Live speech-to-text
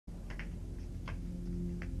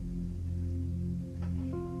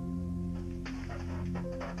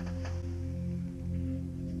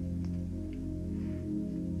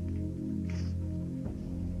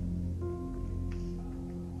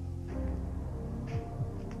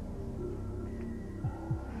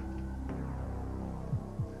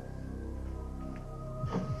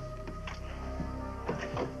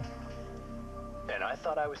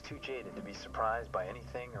thought I was too jaded to be surprised by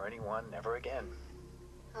anything or anyone ever again.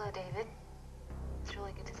 Hello, David. It's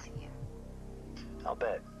really good to see you. I'll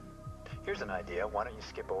bet. Here's an idea. Why don't you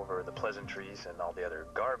skip over the pleasantries and all the other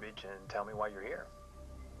garbage and tell me why you're here?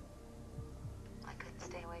 I couldn't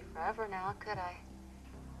stay away forever now, could I?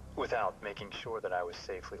 Without making sure that I was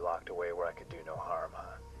safely locked away where I could do no harm,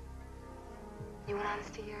 huh? You want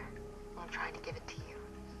honesty here? Well, I'm trying to give it to you.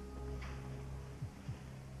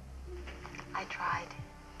 I tried,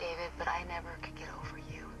 David, but I never could get over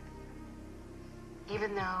you.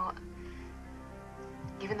 Even though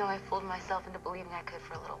I fooled myself into believing I could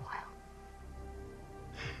for a little while.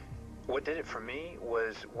 What did it for me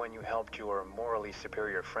was when you helped your morally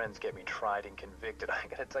superior friends get me tried and convicted. I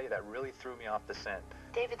gotta tell you, that really threw me off the scent.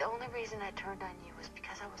 David, the only reason I turned on you was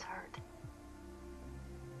because I was hurt.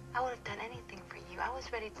 I would have done anything for you. I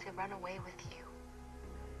was ready to run away with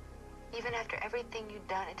you. Even after everything you'd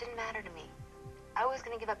done, it didn't matter to me. I was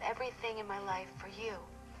gonna give up everything in my life for you.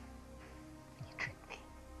 You tricked me.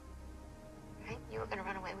 Right? You were gonna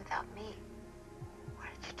run away without me. Why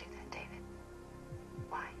did you do that, David?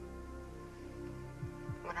 Why?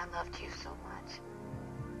 When I loved you so much.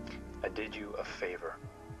 I did you a favor.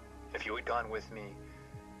 If you had gone with me,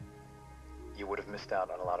 you would have missed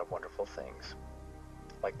out on a lot of wonderful things.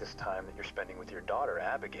 Like this time that you're spending with your daughter,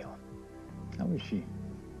 Abigail. How is she?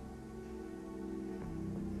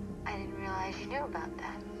 I didn't realize you knew about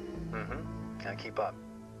that. Mm-hmm. Can't keep up.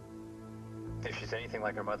 If she's anything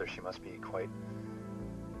like her mother, she must be quite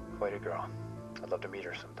a girl. I'd love to meet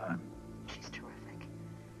her sometime. She's terrific.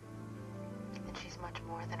 And she's much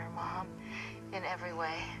more than her mom in every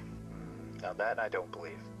way. Now that I don't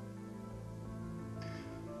believe.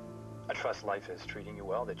 I trust life is treating you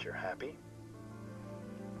well, that you're happy.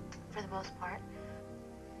 For the most part.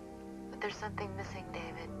 But there's something missing,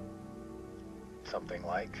 David. Something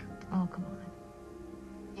like? Oh, come on.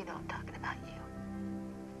 You know I'm talking about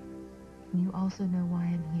you. You also know why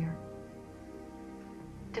I'm here.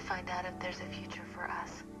 To find out if there's a future for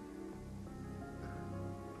us.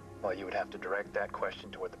 Well, you would have to direct that question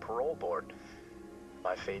toward the parole board.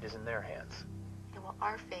 My fate is in their hands. And well,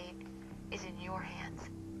 our fate is in your hands.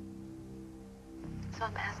 So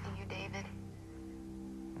I'm asking you, David,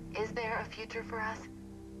 is there a future for us?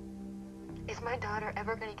 Is my daughter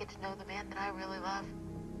ever going to get to know the man that I really love?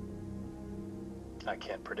 I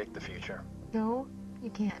can't predict the future. No, you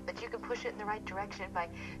can't. But you can push it in the right direction by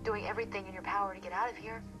doing everything in your power to get out of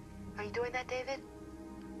here. Are you doing that, David?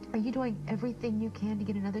 Are you doing everything you can to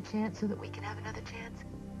get another chance so that We can have another chance?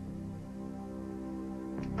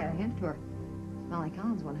 Gotta hand it to her. Molly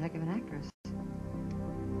Collins, one heck of an actress.